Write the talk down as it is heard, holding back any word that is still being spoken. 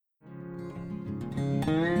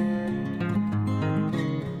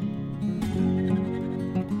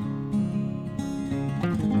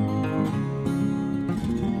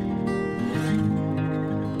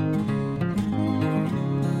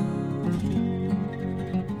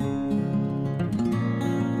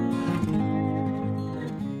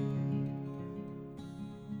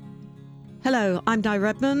Hello, I'm Di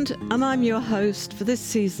Redmond, and I'm your host for this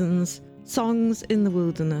season's Songs in the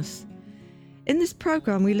Wilderness. In this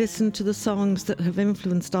programme, we listen to the songs that have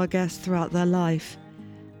influenced our guests throughout their life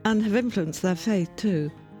and have influenced their faith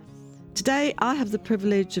too. Today, I have the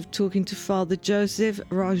privilege of talking to Father Joseph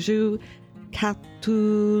Raju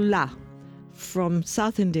Khatula from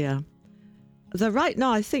South India. Though right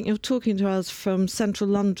now, I think you're talking to us from central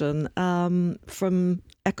London, from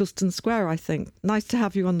Eccleston Square, I think. Nice to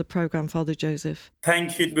have you on the programme, Father Joseph.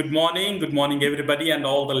 Thank you. Good morning. Good morning, everybody, and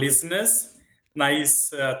all the listeners.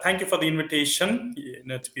 Nice. Thank you for the invitation,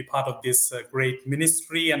 to be part of this great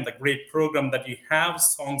ministry and the great program that you have,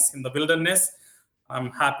 Songs in the Wilderness.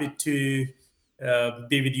 I'm happy to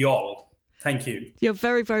be with you all. Thank you. You're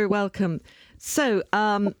very, very welcome. So,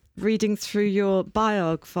 reading through your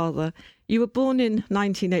biog, Father, you were born in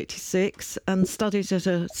 1986 and studied at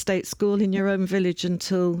a state school in your own village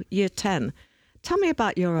until year 10. Tell me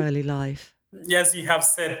about your early life. Yes, you have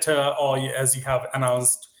said, or as you have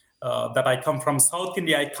announced, that I come from South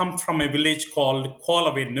India. I come from a village called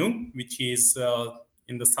Kolavennu, which is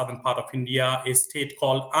in the southern part of India, a state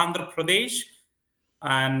called Andhra Pradesh.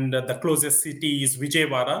 And the closest city is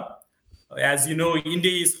Vijayawada. As you know,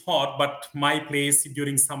 India is hot, but my place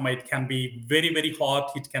during summer, it can be very, very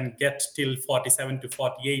hot. It can get till 47 to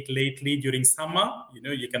 48 lately during summer.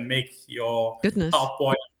 You can make your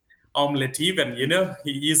half-boiled omelette even,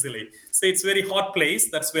 easily. So it's a very hot place.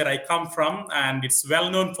 That's where I come from. And it's well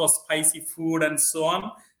known for spicy food and so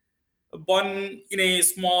on. Born in a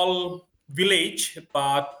small village,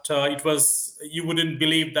 but you wouldn't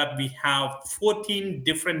believe that we have 14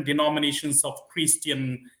 different denominations of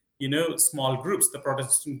Christian small groups, the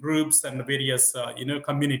Protestant groups and the various,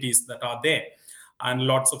 communities that are there. And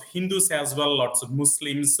lots of Hindus as well, lots of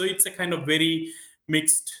Muslims. So it's a kind of very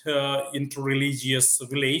mixed interreligious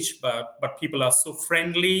village, but people are so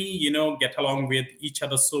friendly, get along with each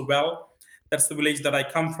other so well. That's the village that I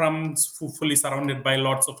come from, fully surrounded by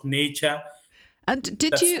lots of nature. And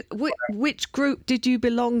which group did you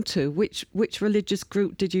belong to? Which religious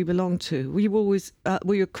group did you belong to? Were you always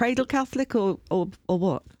were you a cradle Catholic or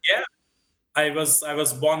what? Yeah, I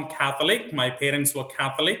was born Catholic. My parents were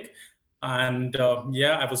Catholic, and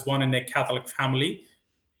I was born in a Catholic family.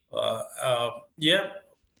 But there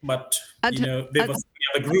was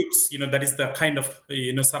other groups. That is the kind of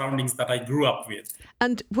surroundings that I grew up with.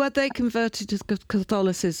 And were they converted to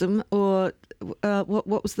Catholicism, or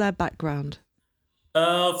what was their background?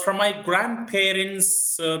 From my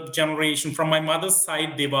grandparents' generation, from my mother's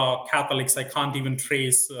side, they were Catholics. I can't even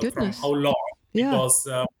trace from how long. Yeah. Because,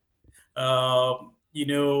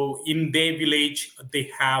 in their village, they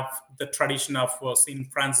have the tradition of St.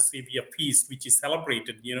 Francis Xavier feast, which is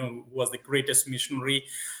celebrated, was the greatest missionary.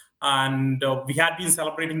 And we had been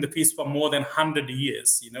celebrating the feast for more than 100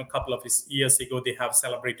 years. A couple of years ago, they have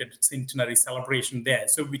celebrated centenary celebration there.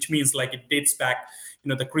 So which means like it dates back,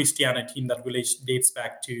 the Christianity in that village dates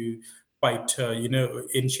back to quite,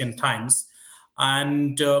 ancient times.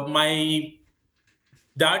 And my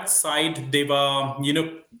dad's side, they were,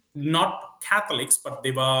 not Catholics, but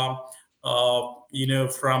they were,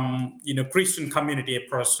 from, Christian community, a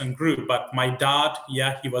Protestant group. But my dad,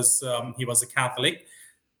 he was a Catholic.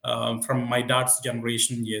 From my dad's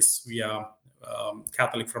generation, yes, we are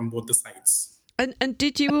Catholic from both the sides. And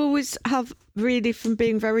did you always have, really, from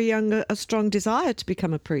being very young, a strong desire to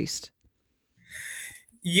become a priest?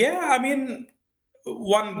 Yeah, I mean,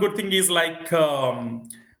 one good thing is like in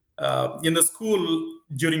the school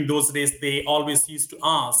during those days, they always used to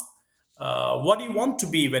ask, what do you want to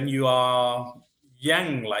be when you are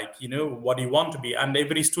young? Like, what do you want to be? And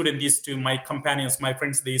every student my companions, my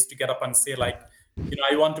friends, they used to get up and say like,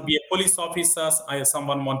 I want to be a police officer.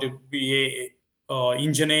 Someone wanted to be a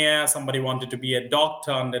engineer. Somebody wanted to be a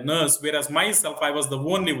doctor and a nurse. Whereas myself, I was the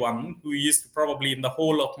only one who used to probably in the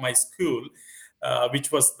whole of my school,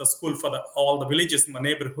 which was the school for all the villages in the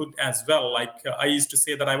neighborhood as well. Like I used to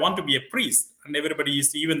say that I want to be a priest, and everybody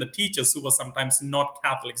used to, even the teachers who were sometimes not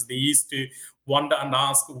Catholics, they used to wonder and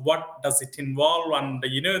ask, what does it involve? And, they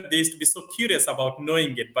used to be so curious about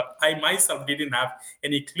knowing it. But I myself didn't have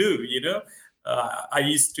any clue, I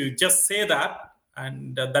used to just say that,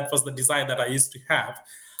 and that was the desire that I used to have.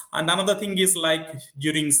 And another thing is like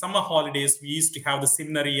during summer holidays, we used to have the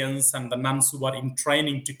seminarians and the nuns who were in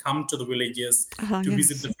training to come to the villages to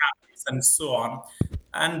visit the families and so on.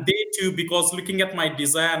 And they too, because looking at my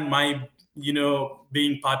desire and my,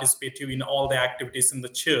 being participative in all the activities in the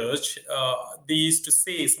church, they used to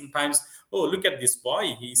say sometimes, oh, look at this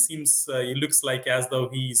boy. He looks like as though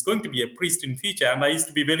he's going to be a priest in future. And I used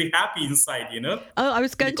to be very happy inside, Oh, I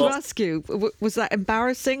was going to ask you, was that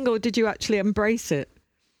embarrassing or did you actually embrace it?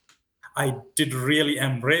 I did really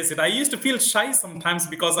embrace it. I used to feel shy sometimes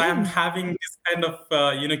because I am having this kind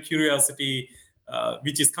of curiosity,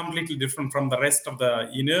 which is completely different from the rest of the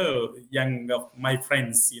young of my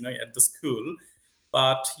friends at the school.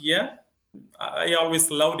 But yeah, I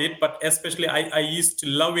always loved it. But especially I used to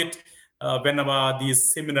love it whenever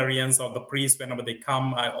these seminarians or the priests, whenever they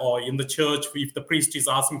come, or in the church, if the priest is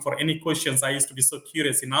asking for any questions, I used to be so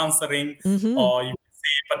curious in answering. Or you say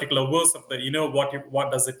a particular verse of the,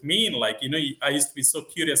 what does it mean? Like, I used to be so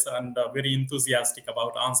curious and very enthusiastic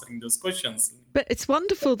about answering those questions. But it's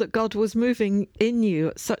wonderful that God was moving in you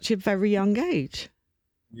at such a very young age.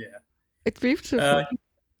 Yeah. It's beautiful.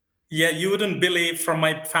 Yeah, you wouldn't believe from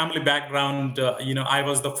my family background, I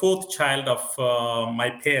was the fourth child of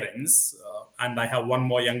my parents, and I have one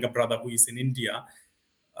more younger brother who is in India.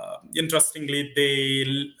 Interestingly,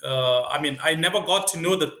 I never got to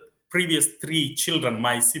know the previous three children,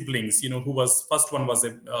 my siblings, who was, first one was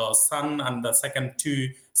a son, and the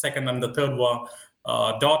second and the third were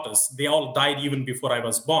daughters. They all died even before I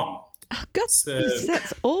was born. Oh, God,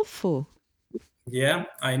 that's awful. Yeah,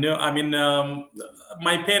 I know.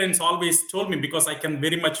 My parents always told me, because I can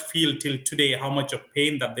very much feel till today how much of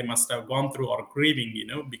pain that they must have gone through or grieving,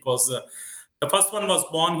 because the first one was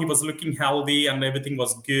born, he was looking healthy and everything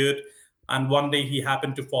was good. And one day he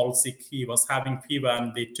happened to fall sick. He was having fever,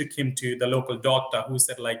 and they took him to the local doctor, who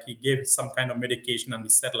said, like, he gave some kind of medication, and he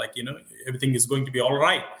said, like, everything is going to be all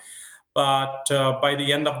right. But by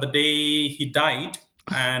the end of the day, he died.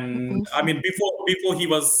 And before he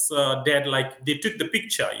was dead, like, they took the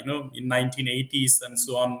picture, in 1980s and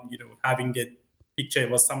so on. Having a picture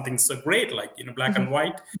was something so great, like, black and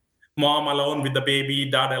white. Mom alone with the baby,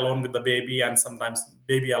 dad alone with the baby, and sometimes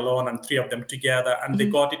baby alone, and three of them together. And they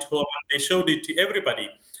got it home and they showed it to everybody.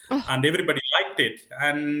 And everybody liked it.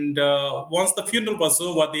 And once the funeral was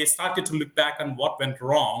over, they started to look back on what went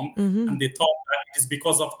wrong. And they thought that it is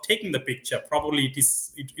because of taking the picture. Probably it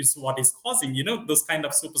is what is causing, those kind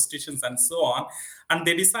of superstitions and so on. And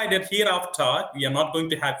they decided, hereafter, we are not going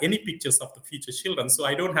to have any pictures of the future children. So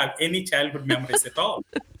I don't have any childhood memories at all.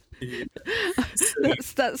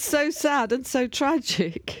 That's so sad and so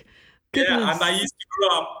tragic. Goodness. Yeah, and I used to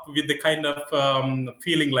grow up with the kind of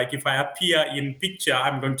feeling like, if I appear in picture,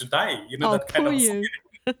 I'm going to die. That kind of spirit.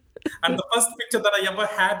 And the first picture that I ever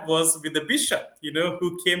had was with the bishop,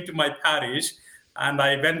 who came to my parish. And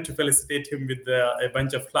I went to felicitate him with a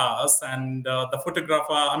bunch of flowers. And the photographer,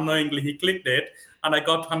 unknowingly, he clicked it. And I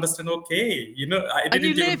got to understand, okay, I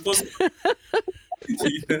didn't even post.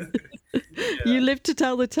 Yeah. You lived to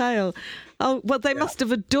tell the tale. Oh, well, they must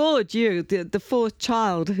have adored you, the fourth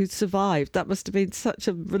child who survived. That must have been such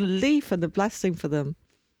a relief and a blessing for them.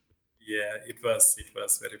 Yeah, it was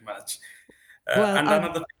very much. Well,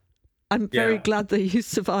 and I'm very glad that you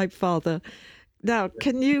survived, Father. Now,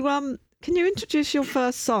 can you introduce your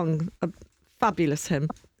first song, a fabulous hymn?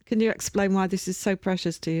 Can you explain why this is so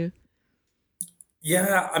precious to you?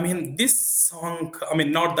 Yeah, this song,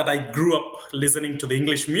 not that I grew up listening to the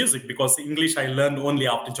English music, because English I learned only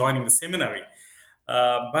after joining the seminary.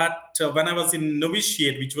 But when I was in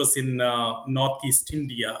novitiate, which was in Northeast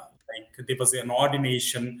India, like, there was an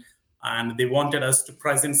ordination, and they wanted us to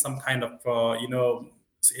present some kind of,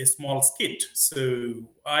 a small skit. So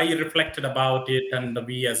I reflected about it, and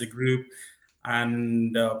we as a group,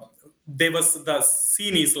 and there was, the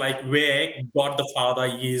scene is like where God the Father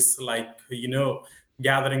is, like,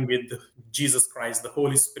 gathering with Jesus Christ, the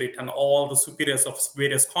Holy Spirit, and all the superiors of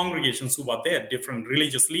various congregations who are there, different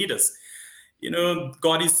religious leaders.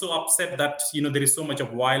 God is so upset that, there is so much of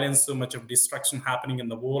violence, so much of destruction happening in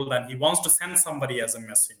the world, and he wants to send somebody as a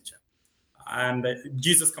messenger. And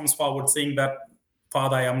Jesus comes forward saying that,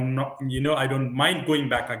 Father, I am not, I don't mind going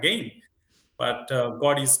back again. But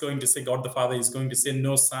God the Father is going to say,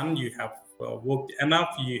 no, son, you have worked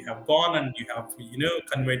enough. You have gone and you have,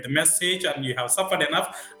 conveyed the message, and you have suffered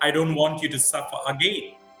enough. I don't want you to suffer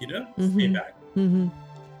again, stay back. And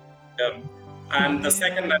the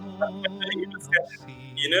second,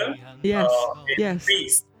 yes.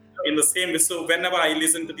 Priest, in the same way. So whenever I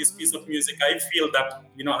listen to this piece of music, I feel that,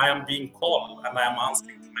 I am being called, and I am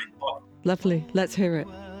answering to my call. Lovely. Let's hear it.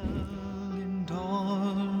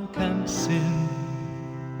 And sin,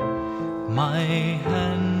 my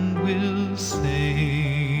hand will save.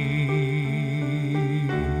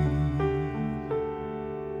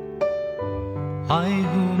 I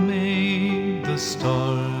who made the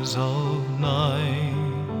stars of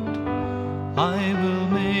night, I will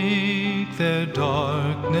make their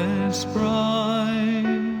darkness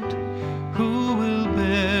bright. Who will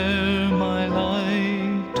bear my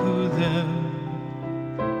light to them?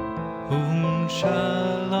 Whom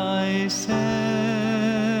shall I send?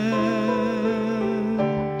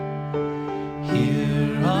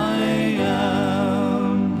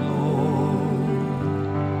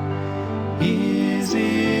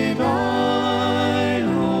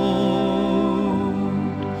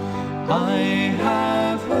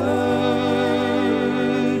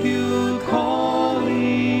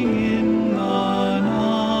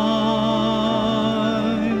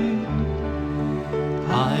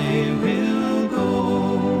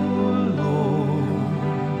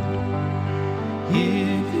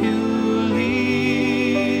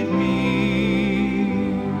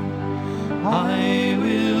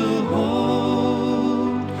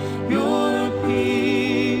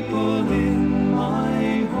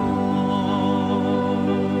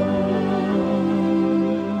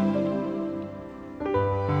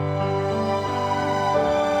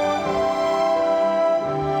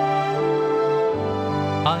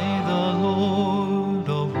 I, the Lord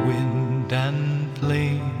of wind and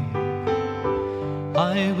flame,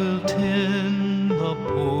 I will tend the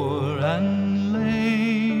poor and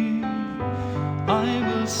lame. I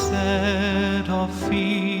will set a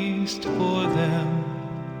feast for them.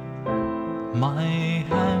 My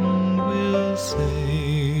hand will save.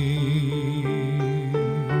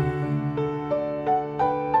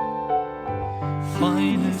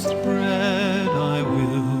 Finest bread I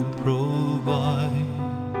will provide,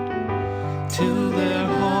 till their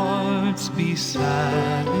hearts be satisfied.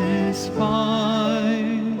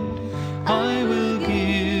 I will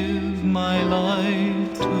give my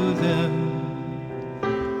life to them.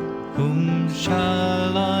 Whom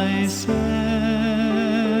shall I send?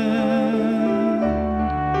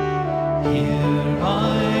 Here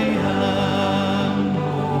I am,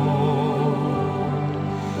 Lord.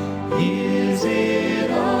 Is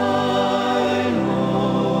it I,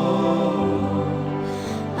 Lord?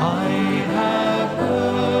 I have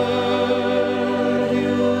heard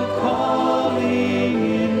you calling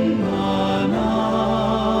in the night.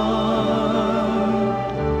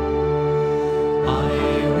 I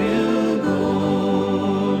will go,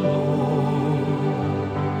 Lord,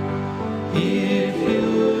 if you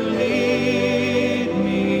lead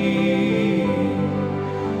me.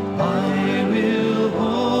 I will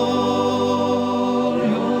hold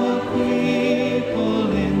your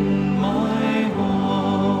people in my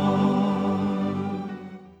heart.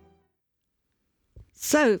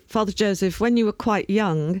 So, Father Joseph, when you were quite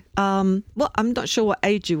young, well, I'm not sure what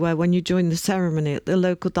age you were when you joined the ceremony at the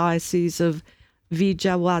local diocese of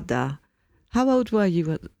Vijayawada. How old were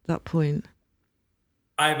you at that point?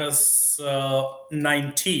 I was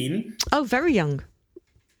 19. Oh, very young.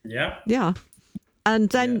 Yeah. Yeah. And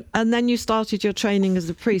then you started your training as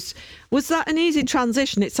a priest. Was that an easy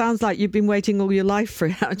transition? It sounds like you've been waiting all your life for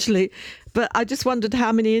it, actually. But I just wondered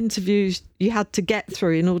how many interviews you had to get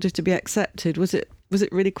through in order to be accepted. Was it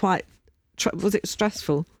really quite? Was it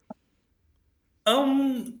stressful?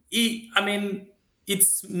 I mean,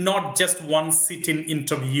 it's not just one sit-in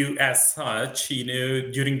interview as such.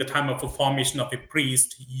 During the time of a formation of a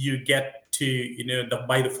priest, you get to,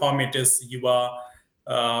 by the formators, you are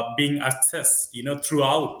being assessed,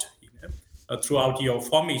 throughout, throughout your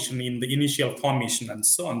formation, in the initial formation and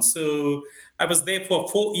so on. So I was there for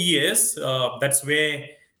 4 years. That's where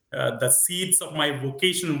the seeds of my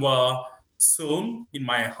vocation were sown in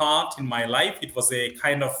my heart, in my life. It was a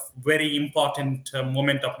kind of very important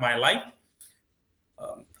moment of my life.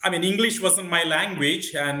 English wasn't my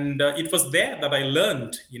language, and it was there that I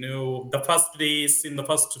learned. The first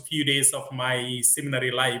few days of my seminary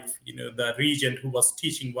life, the regent who was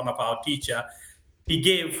teaching, one of our teacher, he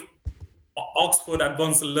gave Oxford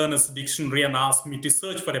Advanced Learners Dictionary and asked me to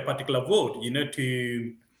search for a particular word,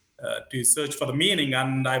 to search for the meaning.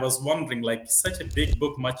 And I was wondering, like, such a big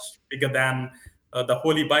book, much bigger than the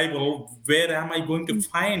Holy Bible, where am I going to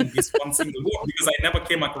find this one single word? Because I never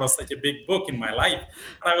came across such a big book in my life.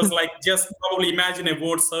 And I was like, just probably imagine a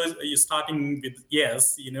word search, you starting with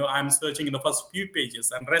yes, I'm searching in the first few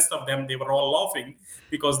pages, and rest of them, they were all laughing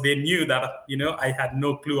because they knew that, I had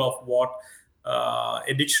no clue of what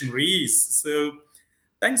a dictionary is. So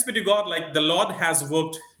thanks be to God, like the Lord has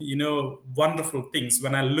worked, wonderful things.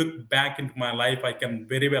 When I look back into my life, I can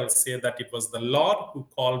very well say that it was the Lord who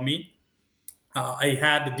called me. I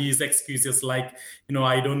had these excuses like,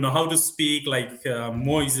 I don't know how to speak, like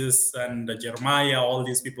Moses and Jeremiah, all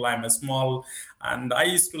these people, I'm a small. And I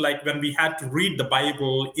used to, like, when we had to read the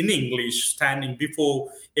Bible in English, standing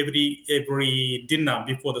before every dinner,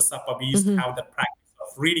 before the supper, we used to have the practice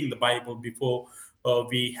of reading the Bible before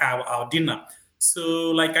we have our dinner.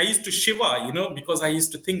 So, like, I used to shiver, because I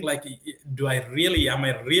used to think, like, am I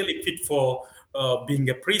really fit for being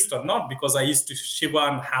a priest or not? Because I used to shiver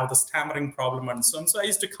and have the stammering problem and so on. So I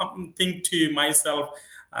used to come and think to myself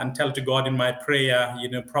and tell to God in my prayer,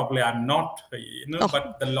 probably I'm not, but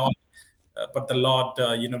the Lord,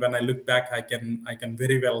 when I look back, I can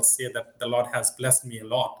very well say that the Lord has blessed me a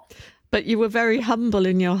lot. But you were very humble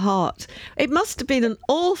in your heart. It must have been an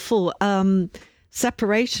awful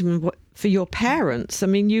separation for your parents. I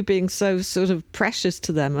mean, you being so sort of precious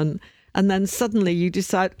to them, and then suddenly you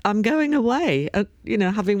decide, I'm going away,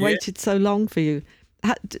 having waited so long for you.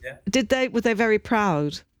 Were they very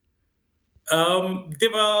proud? They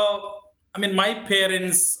were, my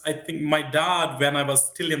parents, I think my dad, when I was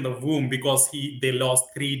still in the womb, because they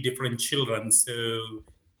lost 3 different children. So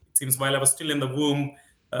it seems while I was still in the womb,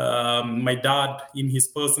 my dad, in his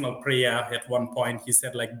personal prayer at one point, he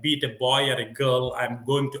said, like, be it a boy or a girl, I'm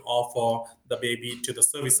going to offer the baby to the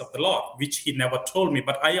service of the Lord, which he never told me.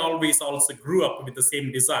 But I always also grew up with the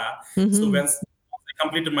same desire. So once I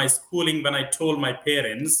completed my schooling, when I told my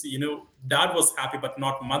parents, dad was happy, but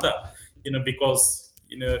not mother, because,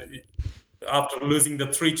 after losing the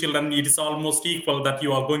three children, it is almost equal that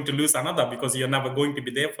you are going to lose another because you're never going to be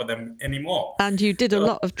there for them anymore. And you did a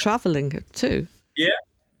lot of traveling too. Yeah.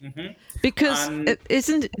 Mm-hmm. Because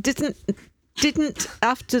didn't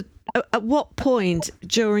after, at what point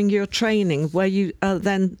during your training were you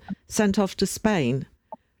then sent off to Spain?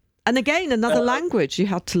 And again, another language you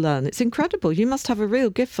had to learn. It's incredible. You must have a real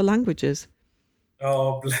gift for languages.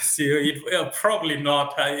 Oh, bless you. Probably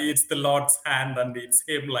not. It's the Lord's hand, and it's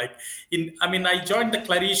him. I joined the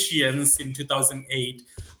Claretians in 2008,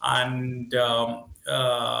 and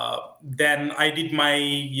then I did my,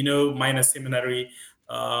 minor seminary,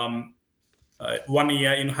 1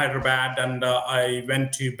 year in Hyderabad, and I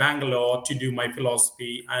went to Bangalore to do my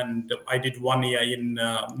philosophy, and I did 1 year in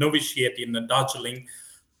novitiate in Darjeeling.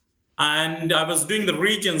 And I was doing the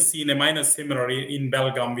Regency in a minor seminary in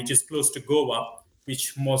Belgaum, which is close to Goa,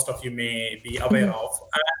 which most of you may be aware of.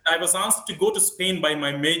 And I was asked to go to Spain by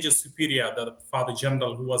my major superior, the Father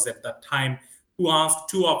General, who was at that time, who asked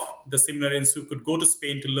two of the seminarians who could go to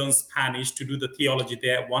Spain to learn Spanish, to do the theology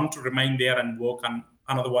there, one to remain there and work, and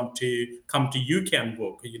another one to come to UK and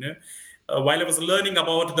work, While I was learning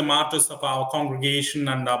about the martyrs of our congregation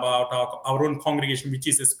and about our own congregation, which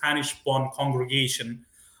is a Spanish-born congregation,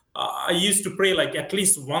 I used to pray, at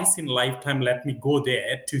least once in lifetime, let me go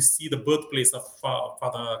there to see the birthplace of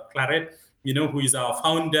Father Claret, who is our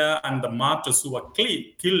founder, and the martyrs who were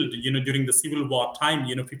killed, during the Civil War time,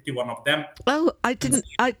 51 of them. Oh, I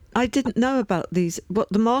didn't know about these. What,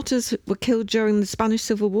 the martyrs were killed during the Spanish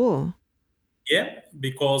Civil War? Yeah,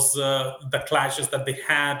 because the clashes that they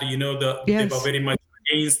had, Yes. They were very much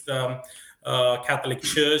against the Catholic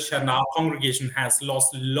Church, and our congregation has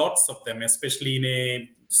lost lots of them, especially in a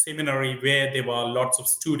seminary where there were lots of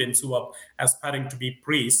students who were aspiring to be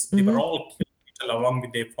priests. They were all killed along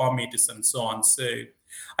with their formators and so on. So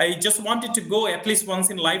I just wanted to go at least once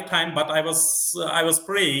in lifetime, but I was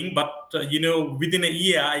praying. But within a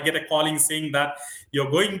year, I get a calling saying that you're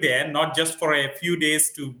going there not just for a few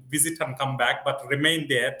days to visit and come back, but remain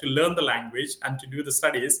there to learn the language and to do the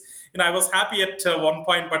studies. I was happy at one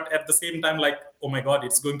point, but at the same time, oh my God,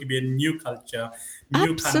 it's going to be a new culture,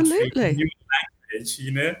 new Absolutely. country, new language.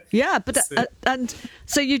 Yeah, but and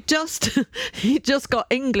so you just got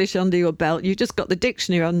English under your belt, you just got the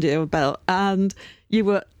dictionary under your belt, and you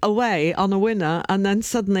were away on a winner, and then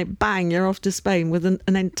suddenly, bang, you're off to Spain with an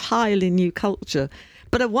entirely new culture,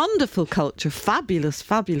 but a wonderful culture, fabulous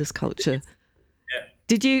culture.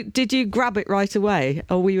 Yeah. Did you grab it right away,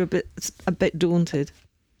 or were you a bit daunted?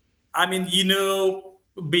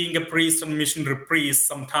 Being a priest and missionary priest,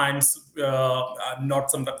 sometimes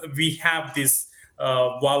we have this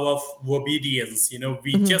vow of obedience.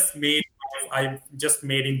 I just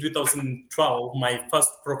made in 2012 my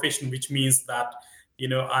first profession, which means that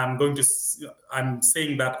I'm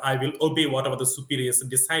saying that I will obey whatever the superiors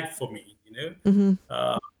decide for me.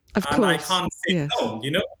 Of course. And I can't say yes.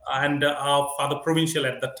 no. And our Father Provincial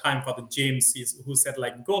at that time, Father James, who said,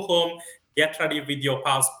 go home, get ready with your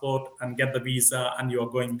passport and get the visa, and you are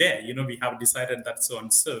going there. We have decided that so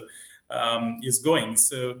and so is going.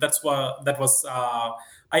 So that was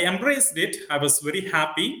I embraced it. I was very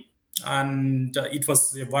happy, and it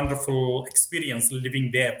was a wonderful experience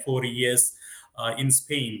living there 4 years in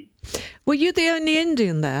Spain. Were you the only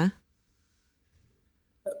Indian there?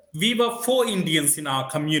 We were 4 Indians in our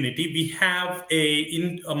community. We have a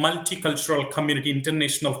multicultural community,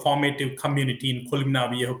 international formative community in Colmenar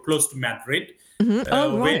Viejo, close to Madrid.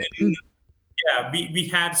 Oh, right. We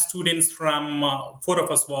had students from, 4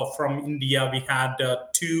 of us were from India. We had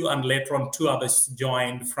 2, and later on 2 others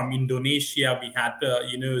joined from Indonesia. We had,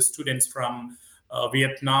 students from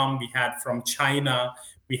Vietnam. We had from China.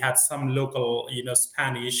 We had some local,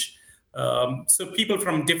 Spanish. So people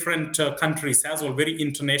from different countries as well. Very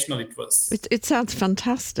international it was. It sounds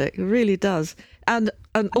fantastic. It really does. And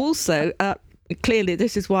also, clearly,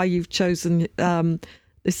 this is why you've chosen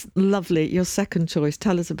this your second choice.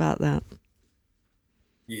 Tell us about that.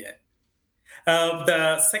 Yeah.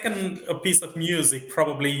 The second piece of music,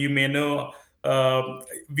 probably you may know,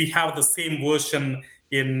 we have the same version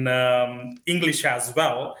in English as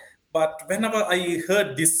well. But whenever I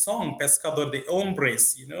heard this song, Pescador de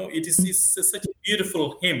Hombres, it is such a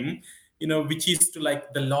beautiful hymn, which is to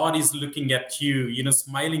the Lord is looking at you,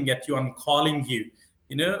 smiling at you and calling you,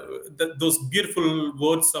 those beautiful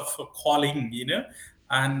words of calling,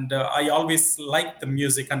 And I always liked the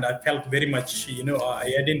music, and I felt very much,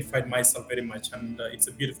 I identified myself very much, and it's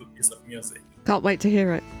a beautiful piece of music. Can't wait to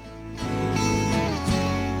hear it.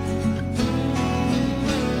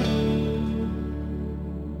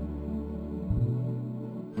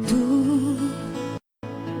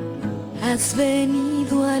 has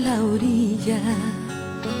venido a la orilla,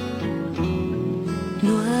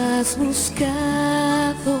 no has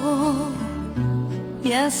buscado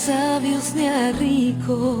ni a sabios ni a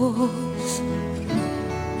ricos,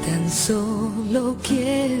 tan solo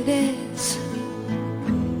quieres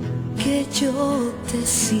que yo te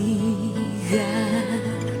siga.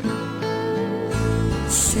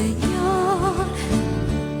 Señor,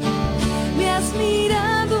 me has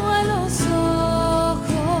mirado a los ojos,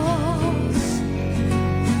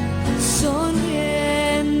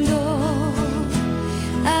 sonriendo,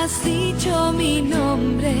 has dicho mi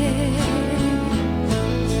nombre.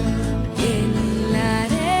 En la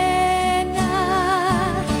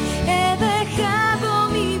arena he dejado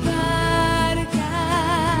mi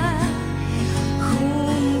barca,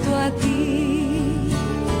 junto a ti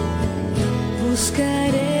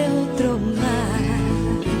buscaré otro mar.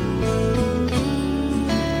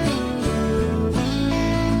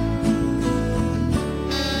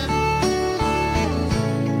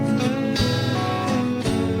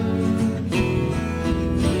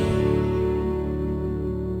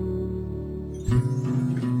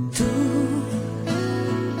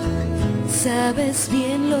 Sabes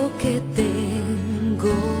bien lo que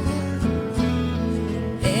tengo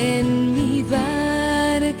en mi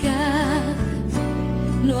barca,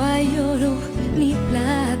 no hay oro ni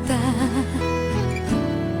plata,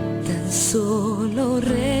 tan solo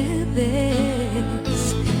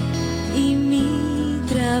redes y mi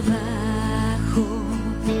trabajo.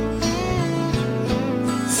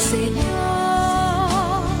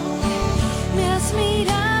 Señor, me has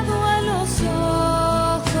mirado a los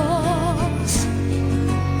ojos,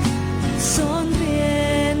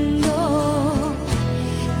 sonriendo,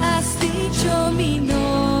 has dicho mi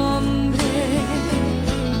nombre.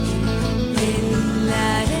 En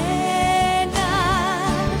la arena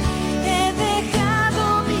he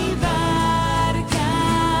dejado mi barca,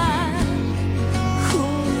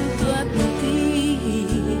 junto a ti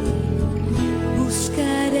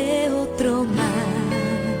buscaré otro mar.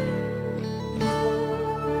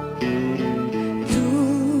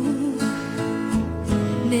 Tú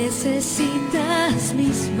necesitas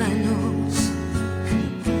mis manos,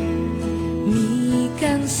 mi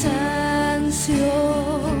cansancio,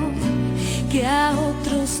 que a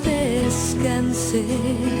otros descanse,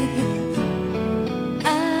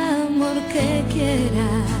 amor que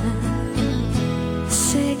quiera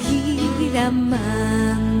seguir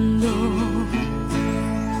amando.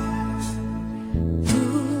 Tú,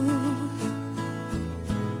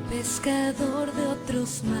 pescador de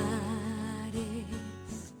otros mares.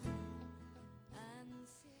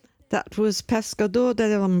 That was Pescador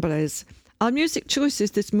de Hombres. Our music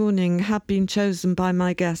choices this morning have been chosen by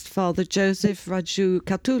my guest, Father Joseph Raju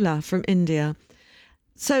Katula from India.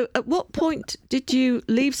 So at what point did you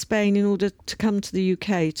leave Spain in order to come to the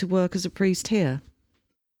UK to work as a priest here?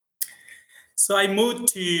 So I moved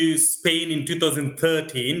to Spain in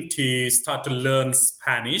 2013 to start to learn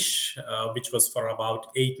Spanish, which was for about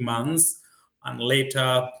 8 months, and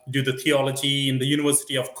later do the theology in the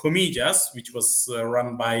University of Comillas, which was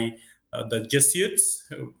run by the Jesuits.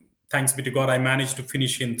 Thanks be to God, I managed to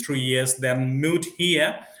finish in 3 years, then moved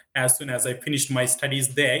here as soon as I finished my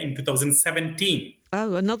studies there in 2017.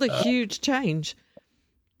 Oh, another huge change.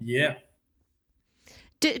 Yeah.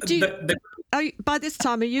 By this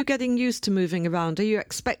time, are you getting used to moving around? Are you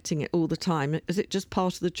expecting it all the time? Is it just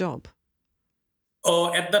part of the job?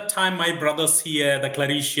 Oh, at that time, my brothers here, the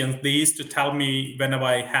Claretians, they used to tell me whenever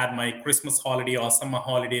I had my Christmas holiday or summer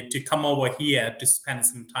holiday to come over here to spend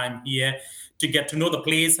some time here to get to know the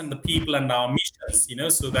place and the people and our missions,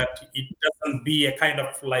 so that it doesn't be a kind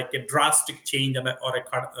of like a drastic change or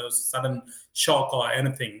a sudden shock or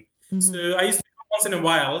anything. Mm-hmm. So I used to come once in a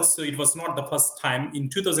while. So it was not the first time. In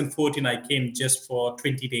 2014, I came just for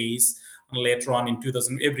 20 days. And later on in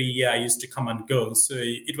 2000, every year I used to come and go. So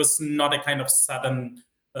it was not a kind of sudden,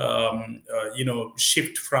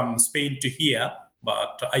 shift from Spain to here.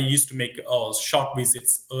 But I used to make short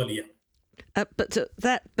visits earlier. But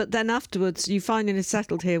then afterwards, you finally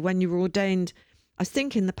settled here when you were ordained, I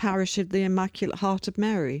think, in the parish of the Immaculate Heart of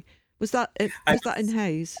Mary. Was that in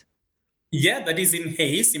Hayes? Yeah, that is in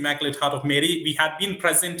Hayes, Immaculate Heart of Mary. We have been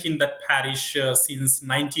present in that parish since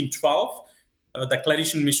 1912. The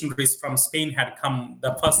Claretian missionaries from Spain had come.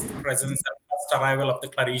 The first presence and first arrival of the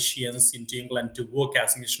Claretians into England to work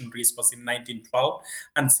as missionaries was in 1912.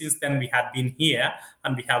 And since then, we have been here,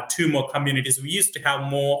 and we have 2 more communities. We used to have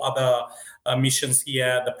more other missions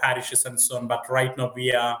here, the parishes and so on. But right now,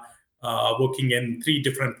 we are working in 3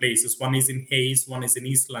 different places. One is in Hayes, one is in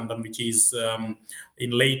East London, which is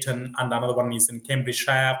in Leighton, and another one is in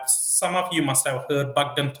Cambridgeshire. Some of you must have heard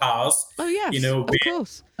Bugden Towers. Oh, yes, of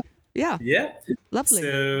course. Yeah. Yeah. Lovely.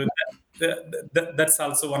 So that's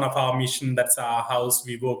also one of our mission. That's our house.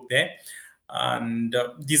 We work there. And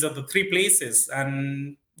these are the 3 places.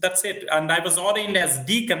 And that's it. And I was ordained as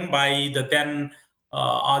deacon by the then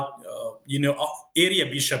area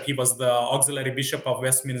bishop. He was the auxiliary bishop of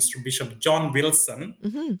Westminster, Bishop John Wilson.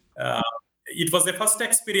 It was the first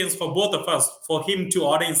experience for both of us, for him to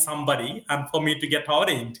ordain somebody and for me to get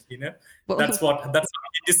ordained. Well, that's how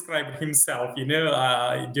he described himself.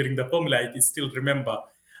 During the homily, I still remember.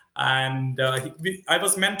 And I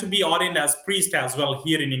was meant to be ordained as priest as well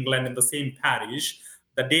here in England in the same parish.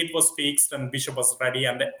 The date was fixed and bishop was ready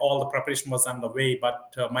and all the preparation was underway.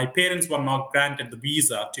 But my parents were not granted the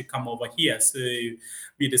visa to come over here. So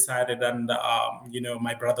we decided, and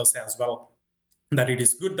my brothers as well, that it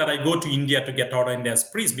is good that I go to India to get ordained as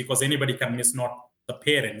priest, because anybody can miss, not the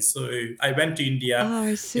parents. So I went to India. Oh,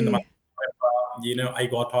 I see. In the month of November. I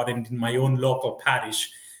got ordained in my own local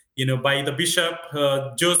parish, by the bishop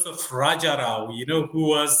Joseph Rajarao,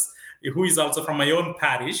 who is also from my own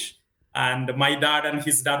parish. And my dad and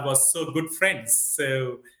his dad was so good friends.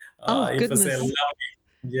 So it was a lovely,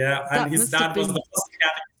 and That his must dad have was been- the first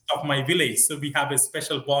catechist of my village. So we have a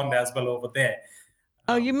special bond as well over there.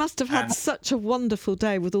 Oh, you must have had such a wonderful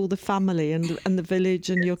day with all the family and the village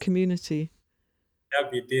and your community. Yeah,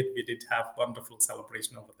 we did have wonderful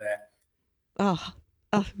celebration over there.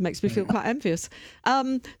 Oh, makes me feel quite envious.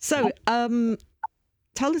 So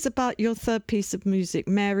tell us about your 3rd piece of music,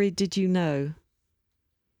 Mary, Did You Know?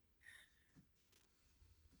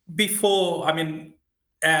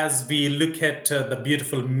 As we look at the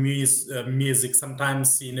beautiful music,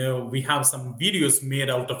 sometimes, we have some videos made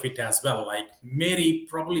out of it as well. Like Mary,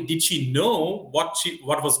 probably did she know what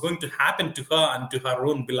was going to happen to her and to her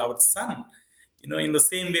own beloved son? In the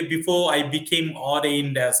same way, before I became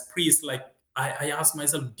ordained as priest, like I asked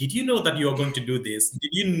myself, did you know that you are going to do this?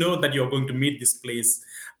 Did you know that you are going to meet this place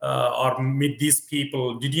or meet these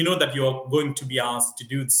people? Did you know that you are going to be asked to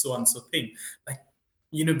do so and so thing? Like,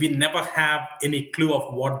 we never have any clue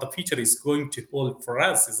of what the future is going to hold for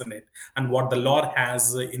us, isn't it? And what the Lord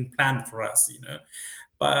has in plan for us,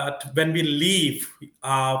 But when we leave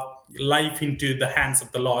our life into the hands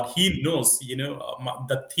of the Lord, He knows,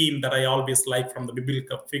 the theme that I always like from the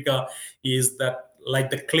biblical figure is that, like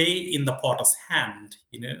the clay in the potter's hand,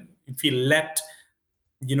 if we let,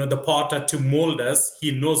 the potter to mold us,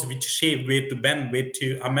 He knows which shape, where to bend, where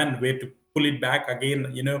to amend, where to pull it back again,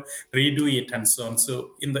 redo it and so on.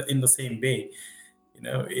 So in the same way,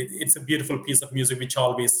 it's a beautiful piece of music which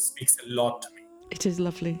always speaks a lot to me. It is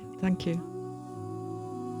lovely. Thank you.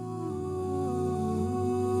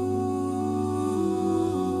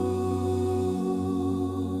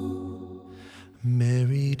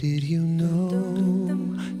 Mary, did you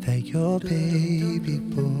know that your baby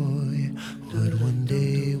boy would one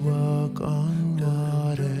day walk on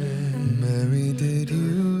water? Mary, did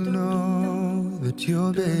you know that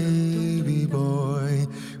your baby boy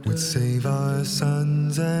would save our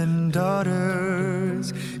sons and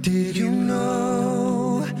daughters? Did you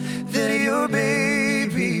know that your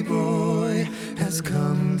baby boy has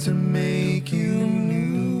come to make you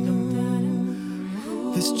new?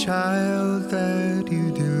 This child that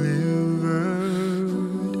you delivered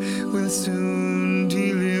will soon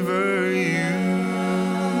deliver you.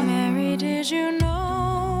 Mary, did you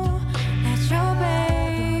know that your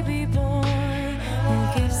baby boy will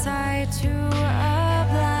give sight to a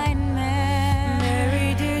blind man?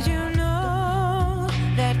 Mary, did you know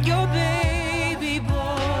that your baby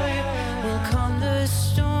boy will calm the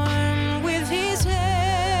storm with his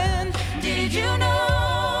hand? Did you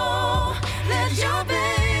know that your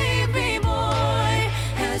baby boy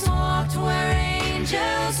has walked where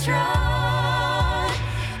angels trod?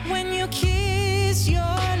 When you kiss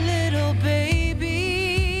your little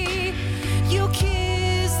baby, you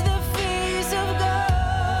kiss the face of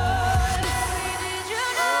God.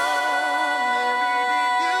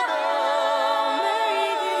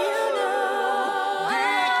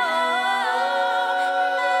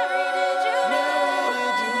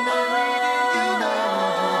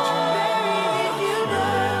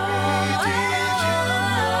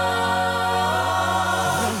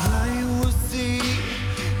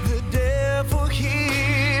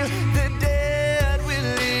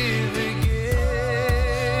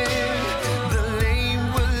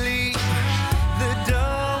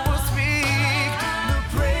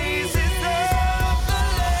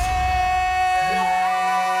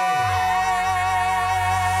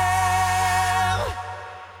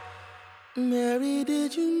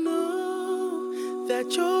 that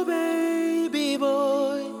your baby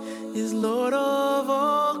boy is Lord of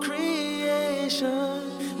all creation?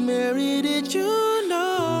 Mary, did you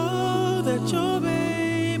know that your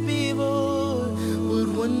baby boy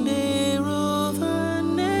would one day rule the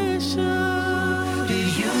nation? Do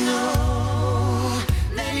you know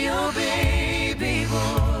that your baby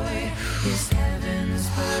boy is heaven's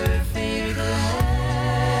perfect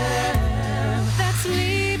lamb? That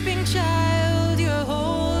sleeping child you're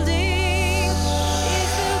holding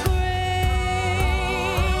is the great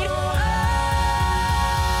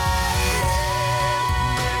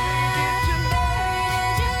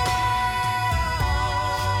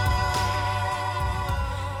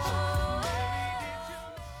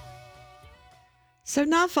So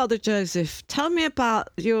now, Father Joseph, tell me about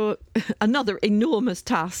your another enormous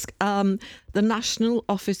task, the National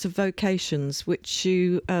Office of Vocations, which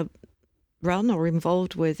you run or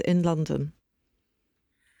involved with in London.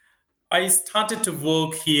 I started to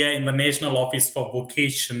work here in the National Office for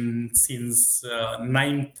Vocation since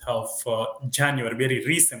 9th of January, very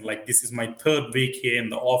recent. Like this is my third week here in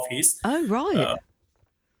the office. Oh, right.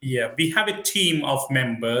 Yeah, we have a team of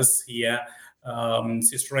members here.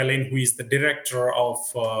 Sister Ellen, who is the director of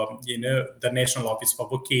the National Office for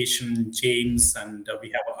Vocation, James, and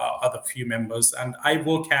we have other few members. And I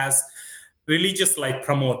work as religious life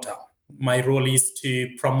promoter. My role is to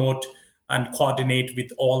promote and coordinate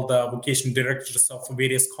with all the vocation directors of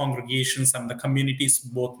various congregations and the communities,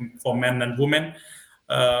 both for men and women.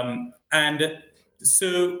 And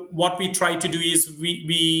so what we try to do is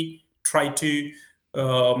we try to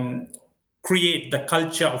create the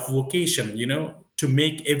culture of vocation, to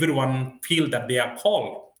make everyone feel that they are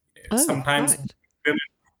called. Sometimes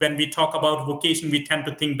when we talk about vocation, we tend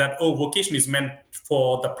to think that, vocation is meant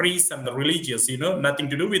for the priests and the religious, nothing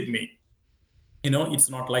to do with me. It's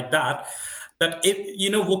not like that. That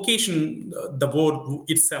vocation, the word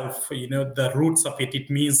itself, the roots of it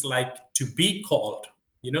means like to be called,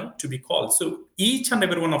 to be called. So each and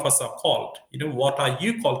every one of us are called. What are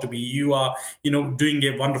you called to be? You are, doing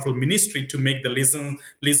a wonderful ministry to make the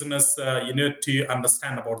listeners, to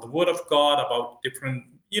understand about the Word of God, about different,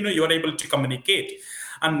 you're able to communicate.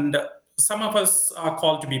 And some of us are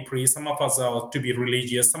called to be priests, some of us are to be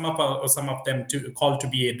religious, some of them called to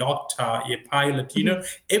be a doctor, a pilot.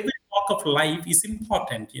 Every walk of life is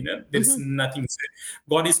important. There's nothing.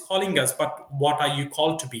 God is calling us, but what are you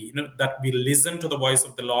called to be? That we listen to the voice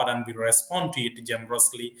of the Lord and we respond to it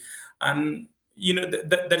generously. And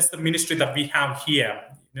that's the ministry that we have here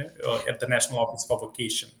at the National Office for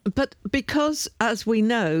Vocation. But because, as we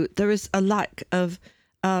know, there is a lack of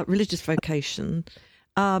religious vocation,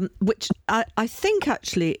 which I think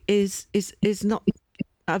actually is not,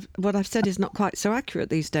 what I've said is not quite so accurate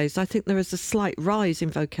these days. I think there is a slight rise in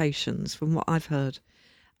vocations from what I've heard.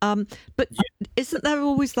 But isn't there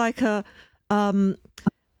always like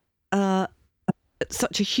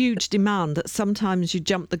such a huge demand that sometimes you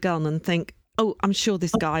jump the gun and think, I'm sure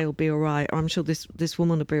this guy will be all right, or I'm sure this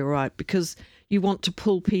woman will be all right, because you want to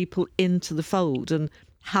pull people into the fold and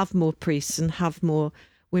have more priests and have more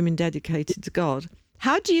women dedicated to God.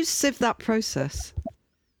 How do you sieve that process?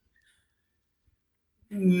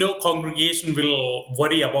 No congregation will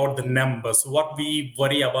worry about the numbers. What we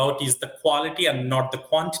worry about is the quality and not the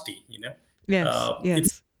quantity.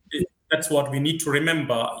 Yes. That's what we need to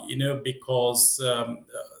remember. Because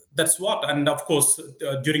that's what. And of course,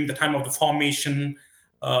 during the time of the formation,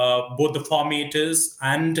 both the formators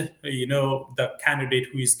and the candidate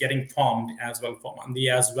who is getting formed as well,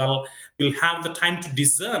 will have the time to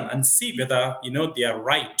discern and see whether they are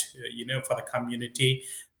right for the community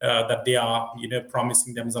that they are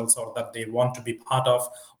promising themselves or that they want to be part of,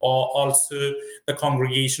 or also the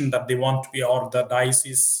congregation that they want to be, or the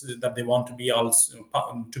diocese that they want to be also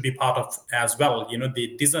to be part of as well. They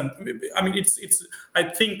discern. I mean, it's I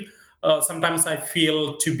think. Sometimes I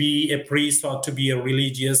feel to be a priest or to be a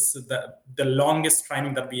religious, the longest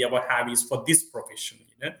training that we ever have is for this profession.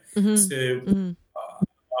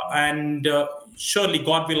 And surely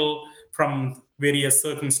God will, from various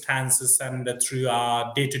circumstances and through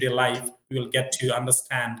our day-to-day life, we will get to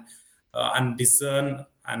understand and discern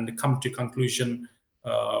and come to conclusion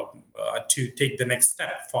to take the next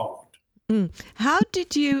step forward. How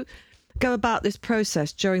did you go about this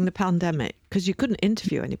process during the pandemic? Because you couldn't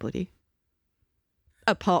interview anybody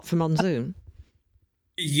apart from on Zoom.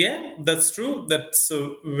 Yeah, that's true. That's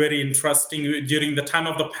very interesting. During the time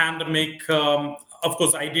of the pandemic, of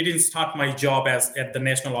course, I didn't start my job at the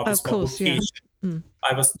National Office for Vocation. Yeah.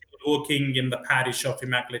 I was still working in the parish of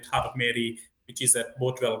Immaculate Heart of Mary, which is at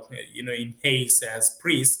Bothwell, in Hayes as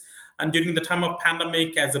priest. And during the time of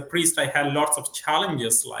pandemic, as a priest, I had lots of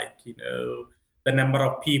challenges, like, the number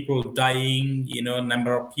of people dying,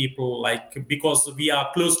 number of people, like, because we are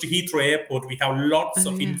close to Heathrow Airport, we have lots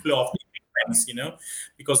of inflow of immigrants,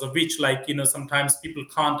 because of which, like, sometimes people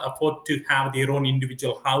can't afford to have their own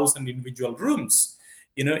individual house and individual rooms.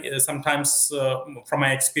 Sometimes from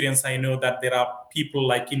my experience, I know that there are people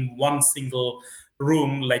like in one single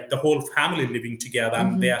room, like the whole family living together,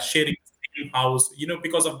 and they are sharing the same house,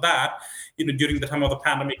 because of that, during the time of the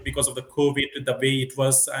pandemic, because of the COVID, the way it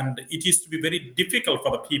was, and it used to be very difficult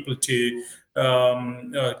for the people to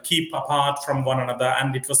keep apart from one another,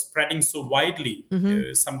 and it was spreading so widely.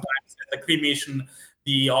 Sometimes at the cremation,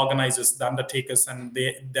 the organizers, the undertakers, and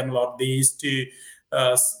they used to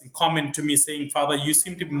comment to me saying, "Father, you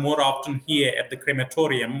seem to be more often here at the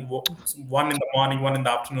crematorium, one in the morning, one in the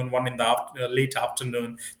afternoon, one in the late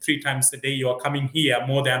afternoon, 3 times a day. You are coming here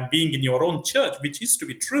more than being in your own church," which used to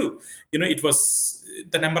be true. It was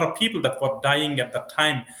the number of people that were dying at that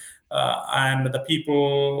time, and the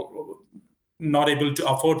people not able to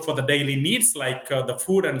afford for the daily needs, like the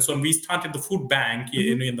food and so on. We started the food bank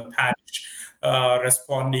in the parish,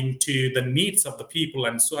 responding to the needs of the people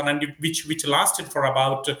and so on, and which lasted for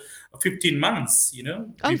about 15 months.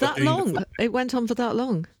 Oh, that long? It went on for that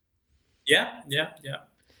long? Yeah.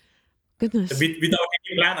 Goodness. Without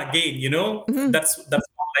any plan again. That's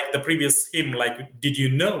like the previous hymn, like, "Did you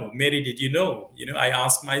know, Mary? Did you know?" I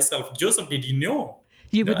asked myself, "Joseph, did you know?"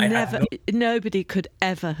 You would never. Nobody could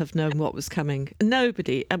ever have known what was coming.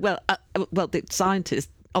 Nobody. Well, the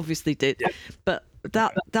scientists obviously did, but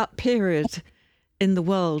that period in the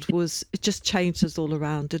world it just changed us all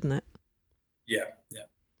around, didn't it? Yeah.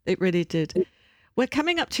 It really did. We're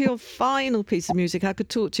coming up to your final piece of music. I could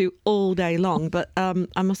talk to you all day long, but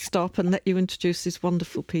I must stop and let you introduce this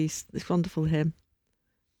wonderful piece, this wonderful hymn.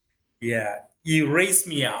 Yeah, "You Raise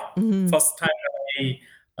Me Up." First time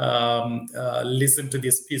I listened to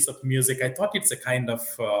this piece of music, I thought it's a kind of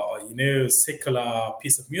secular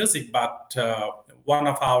piece of music, but one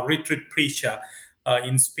of our retreat preacher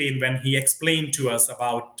in Spain, when he explained to us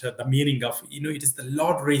about the meaning of, it is the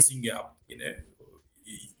Lord raising you up.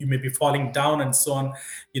 You may be falling down and so on,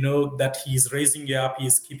 that He's raising you up,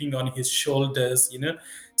 He's keeping on His shoulders,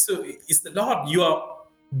 So it's the Lord, you are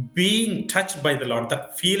being touched by the Lord,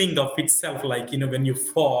 that feeling of itself, like, when you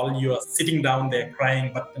fall, you are sitting down there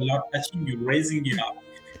crying, but the Lord touching you, raising you up.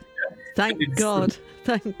 Thank God.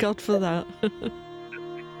 Thank God for that.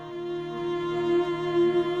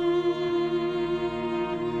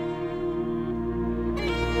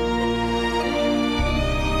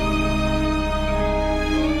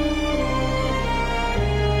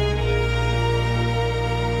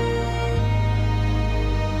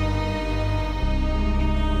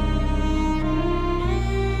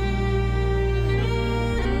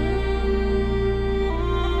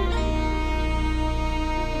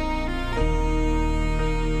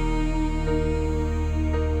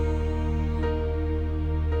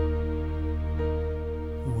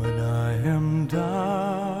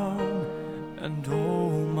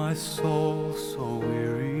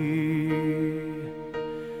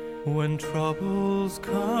 When troubles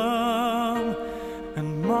come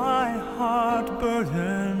and my heart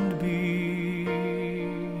burdened be,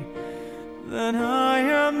 then I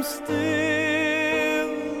am still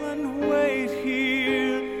and wait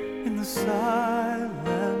here in the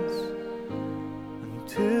silence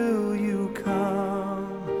until you come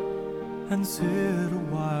and sit a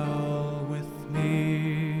while with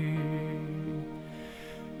me.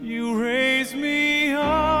 You raise me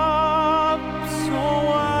up so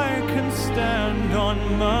I can stand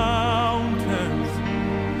on mountains.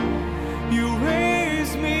 You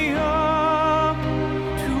raise me up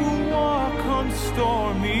to walk on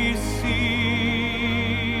stormy seas.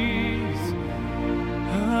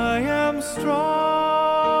 I am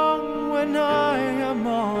strong when I am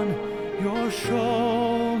on your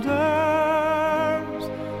shoulders.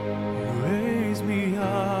 You raise me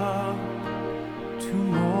up to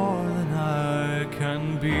more than I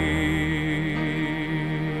can be.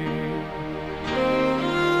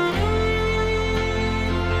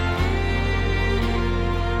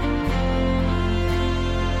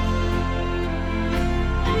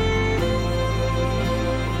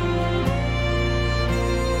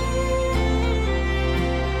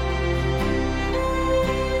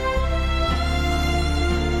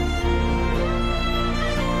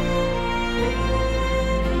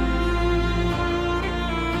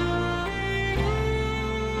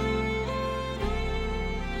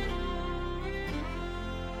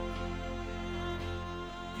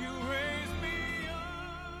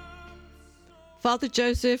 Father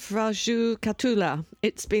Joseph Raju Katula,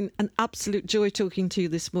 it's been an absolute joy talking to you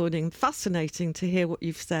this morning. Fascinating to hear what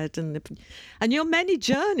you've said and your many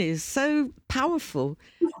journeys, so powerful.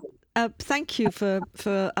 Thank you for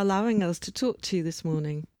allowing us to talk to you this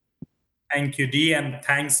morning. Thank you, Dee, and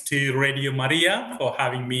thanks to Radio Maria for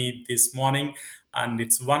having me this morning. And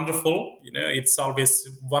it's wonderful, it's always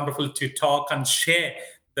wonderful to talk and share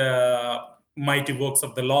the mighty works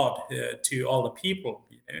of the Lord to all the people.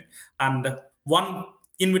 And one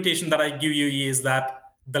invitation that I give you is that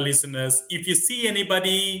the listeners, if you see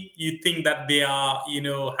anybody, you think that they are,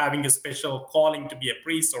 having a special calling to be a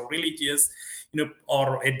priest or religious,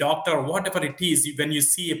 or a doctor, or whatever it is, when you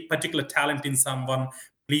see a particular talent in someone,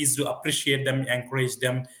 please do appreciate them, encourage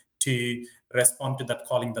them to respond to that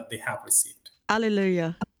calling that they have received.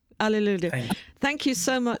 Alleluia. Alleluia. Thank you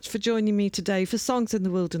so much for joining me today for Songs in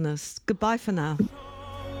the Wilderness. Goodbye for now.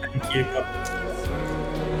 Thank you.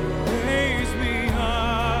 Raise me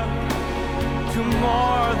up to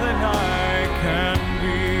more than I